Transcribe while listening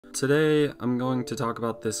Today, I'm going to talk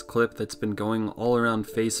about this clip that's been going all around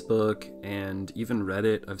Facebook and even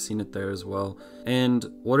Reddit. I've seen it there as well. And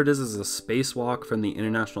what it is a spacewalk from the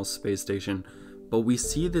International Space Station, but we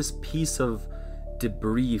see this piece of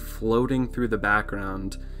debris floating through the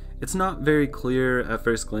background. It's not very clear at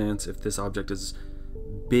first glance if this object is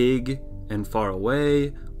big and far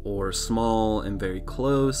away or small and very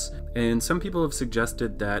close, and some people have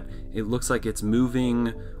suggested that it looks like it's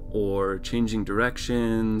moving or changing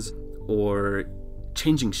directions or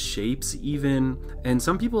changing shapes even, and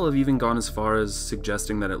some people have even gone as far as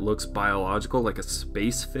suggesting that it looks biological, like a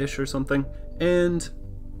space fish or something. And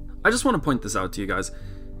I just want to point this out to you guys.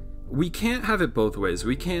 We can't have it both ways.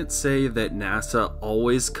 We can't say that NASA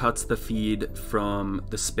always cuts the feed from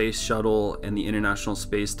the space shuttle and the International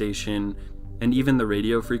Space Station and even the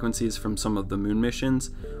radio frequencies from some of the moon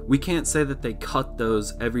missions. We can't say that they cut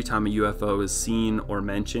those every time a UFO is seen or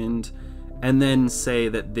mentioned and then say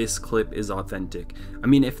that this clip is authentic. I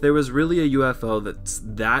mean, if there was really a UFO that's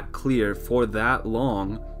that clear for that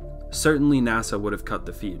long, certainly NASA would have cut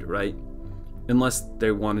the feed, right? Unless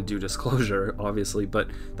they want to do disclosure, obviously, but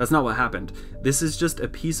that's not what happened. This is just a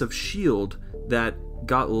piece of shield that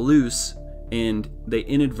got loose and they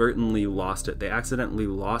inadvertently lost it. They accidentally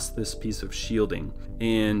lost this piece of shielding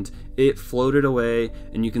and it floated away,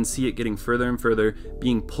 and you can see it getting further and further,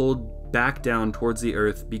 being pulled back down towards the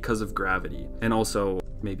Earth because of gravity and also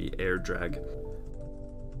maybe air drag.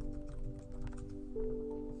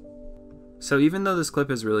 So even though this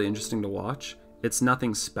clip is really interesting to watch, it's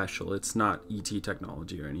nothing special. It's not ET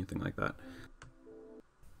technology or anything like that.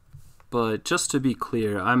 But just to be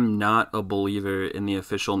clear, I'm not a believer in the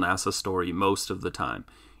official NASA story most of the time.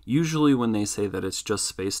 Usually when they say that it's just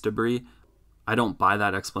space debris, I don't buy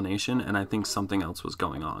that explanation and I think something else was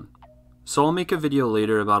going on. So I'll make a video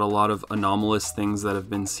later about a lot of anomalous things that have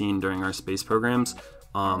been seen during our space programs.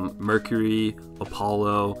 Mercury,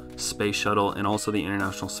 Apollo, Space Shuttle, and also the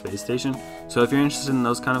International Space Station. So if you're interested in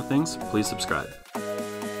those kind of things, please subscribe.